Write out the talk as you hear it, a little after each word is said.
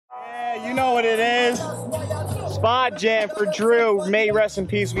right, you know what it is. Spot jam for Drew. May he rest in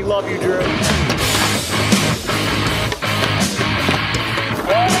peace. We love you, Drew.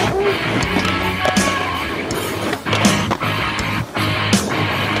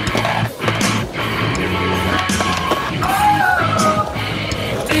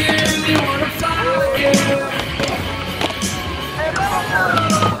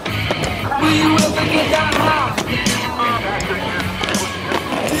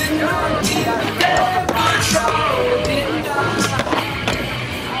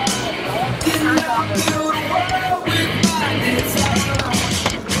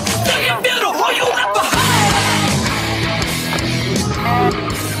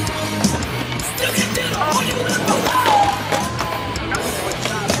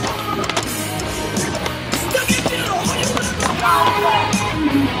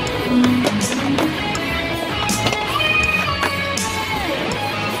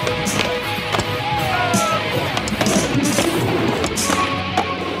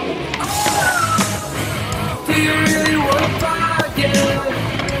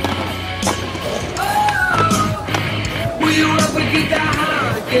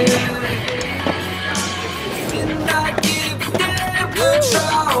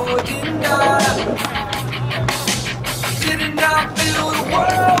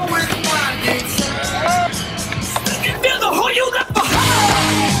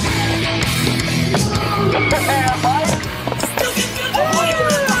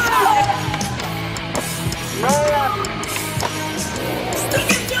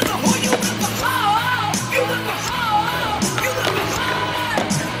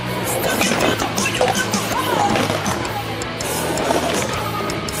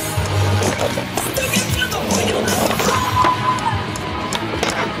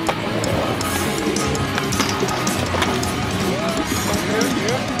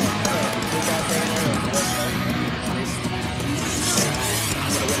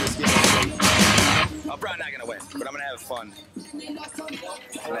 I'm probably not gonna win, but I'm gonna have fun. And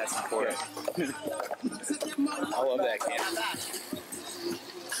that's important. I love that can.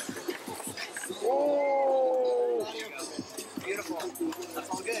 Oh, Beautiful. That's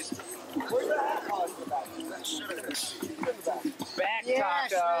all good. where's the hat polish for that? Back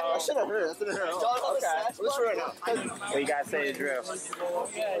taco. I should have heard. I should have heard. Okay. Let's right now. What you gotta say to Drew?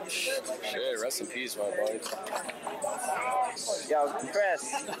 Shit, rest in peace, my boy. Yo, Chris.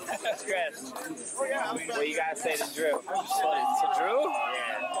 Chris. What you gotta say to Drew? To Drew?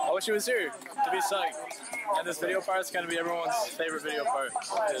 Yeah. I wish he was here to be psyched. And this video part is going to be everyone's favorite video part.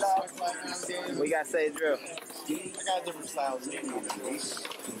 What you gotta say to Drew? I got different styles.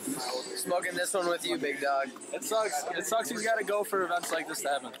 Smoking this one with you, big dog. It sucks. It sucks he's got to go for events like this to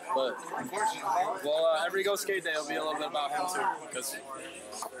happen. But, well, every Go Skate Day will be a little bit about him too. Because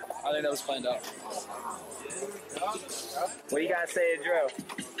I think that was planned out. What you gotta say to Drew?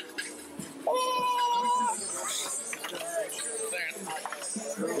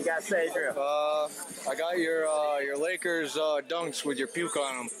 What you gotta say to Drew? I got your Lakers dunks with your puke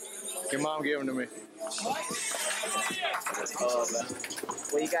on them. Your mom gave them to me.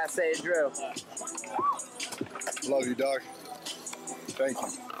 What you gotta say to Drew? Love you, dog. Thank you.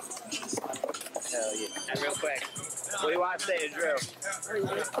 Hell yeah. And real quick, what do you want to say to Drew?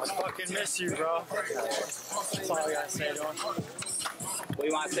 I fucking miss you, bro. That's all I got to say to him. What do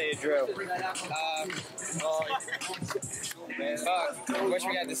you want to say to Drew? Wish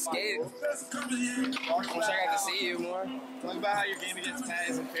we got to skate. Wish I got to see you more. Talk about how your game against Pat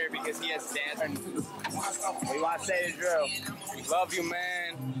isn't fair because he has dance. What do you want to say to Drew? Love you,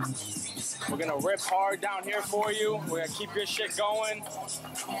 man. We're gonna rip hard down here for you. We're gonna keep your shit going.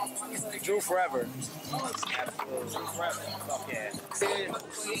 Drew forever. Absolutely. Forever. Fuck yeah.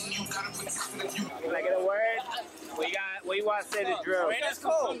 Can I get a word? What you want to say to Drew? It's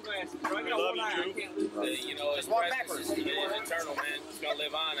cold. We love you, Drew. You know, just walk backwards. It is eternal, man. It's gonna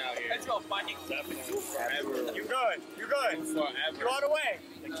live on out here. Let's go, buddy. Definitely. Forever. You good. You good. Forever. You on the way.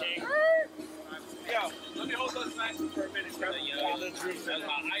 The king. Yo, let me hold those glasses for a minute. That's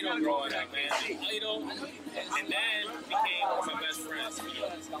my idol growing up, man. Idol. And then became one of my best friends.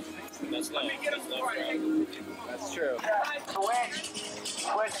 That's love. That's love, bro. That's true.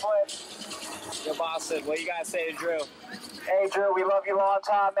 Switch flip. Yo, Boston, what you gotta say to Drew? Hey, Drew, we love you long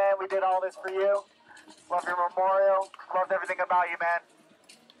time, man. We did all this for you. Love your memorial. Loved everything about you, man.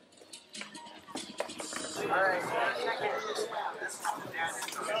 All right.